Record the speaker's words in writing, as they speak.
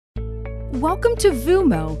Welcome to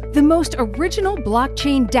Voomo, the most original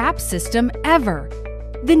blockchain dApp system ever.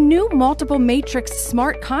 The new multiple matrix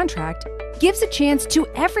smart contract gives a chance to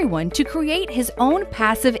everyone to create his own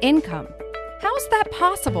passive income. How's that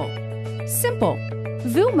possible? Simple.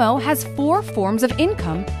 Voomo has 4 forms of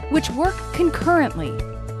income which work concurrently.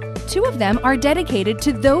 2 of them are dedicated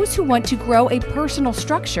to those who want to grow a personal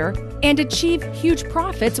structure and achieve huge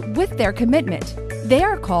profits with their commitment. They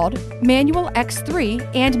are called Manual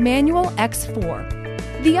X3 and Manual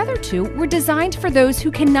X4. The other 2 were designed for those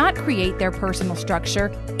who cannot create their personal structure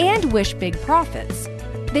and wish big profits.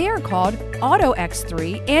 They are called Auto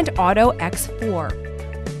X3 and Auto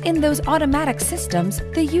X4. In those automatic systems,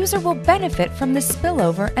 the user will benefit from the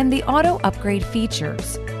spillover and the auto upgrade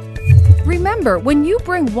features. Remember, when you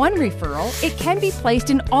bring one referral, it can be placed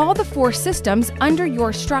in all the 4 systems under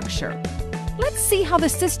your structure. Let's see how the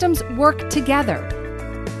systems work together.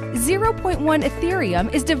 0.1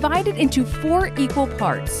 Ethereum is divided into 4 equal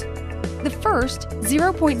parts. The first,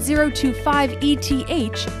 0.025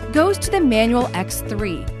 ETH, goes to the Manual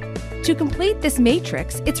X3. To complete this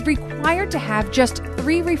matrix, it's required to have just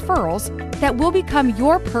 3 referrals that will become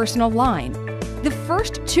your personal line. The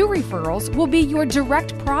first 2 referrals will be your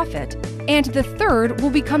direct profit, and the third will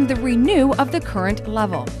become the renew of the current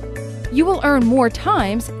level. You will earn more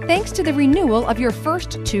times thanks to the renewal of your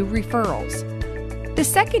first 2 referrals. The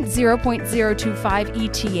second 0.025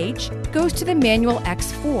 ETH goes to the Manual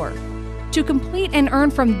X4. To complete and earn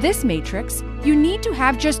from this matrix, you need to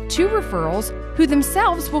have just 2 referrals who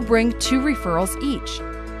themselves will bring 2 referrals each.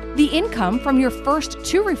 The income from your first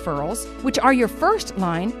 2 referrals, which are your first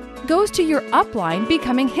line, goes to your upline,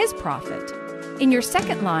 becoming his profit. In your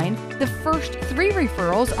second line, the first 3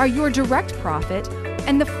 referrals are your direct profit,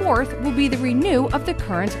 and the 4th will be the renew of the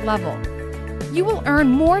current level. You will earn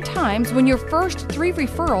more times when your first 3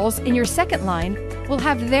 referrals in your second line will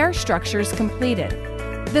have their structures completed.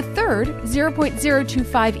 The third,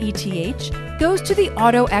 0.025 ETH, goes to the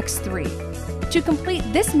Auto X3. To complete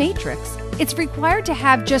this matrix, it's required to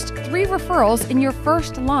have just 3 referrals in your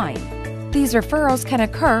first line. These referrals can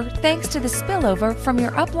occur thanks to the spillover from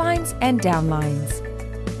your uplines and downlines.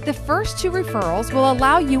 The first 2 referrals will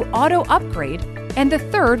allow you auto upgrade, and the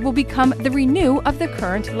third will become the renew of the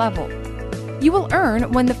current level. You will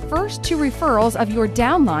earn when the first 2 referrals of your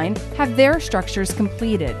downline have their structures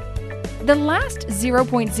completed. The last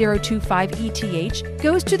 0.025 ETH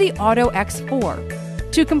goes to the Auto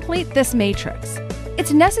X4. To complete this matrix,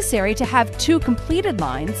 it's necessary to have 2 completed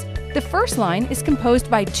lines. The first line is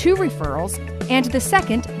composed by 2 referrals and the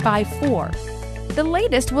second by 4. The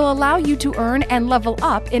latest will allow you to earn and level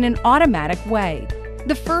up in an automatic way.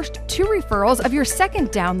 The first 2 referrals of your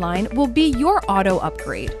second downline will be your auto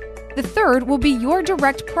upgrade. The third will be your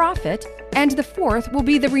direct profit, and the 4th will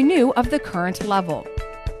be the renew of the current level.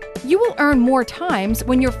 You will earn more times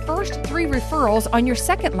when your first 3 referrals on your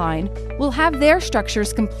second line will have their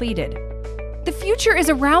structures completed. The future is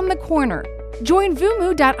around the corner. Join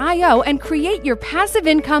Voomo.io and create your passive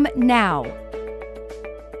income now.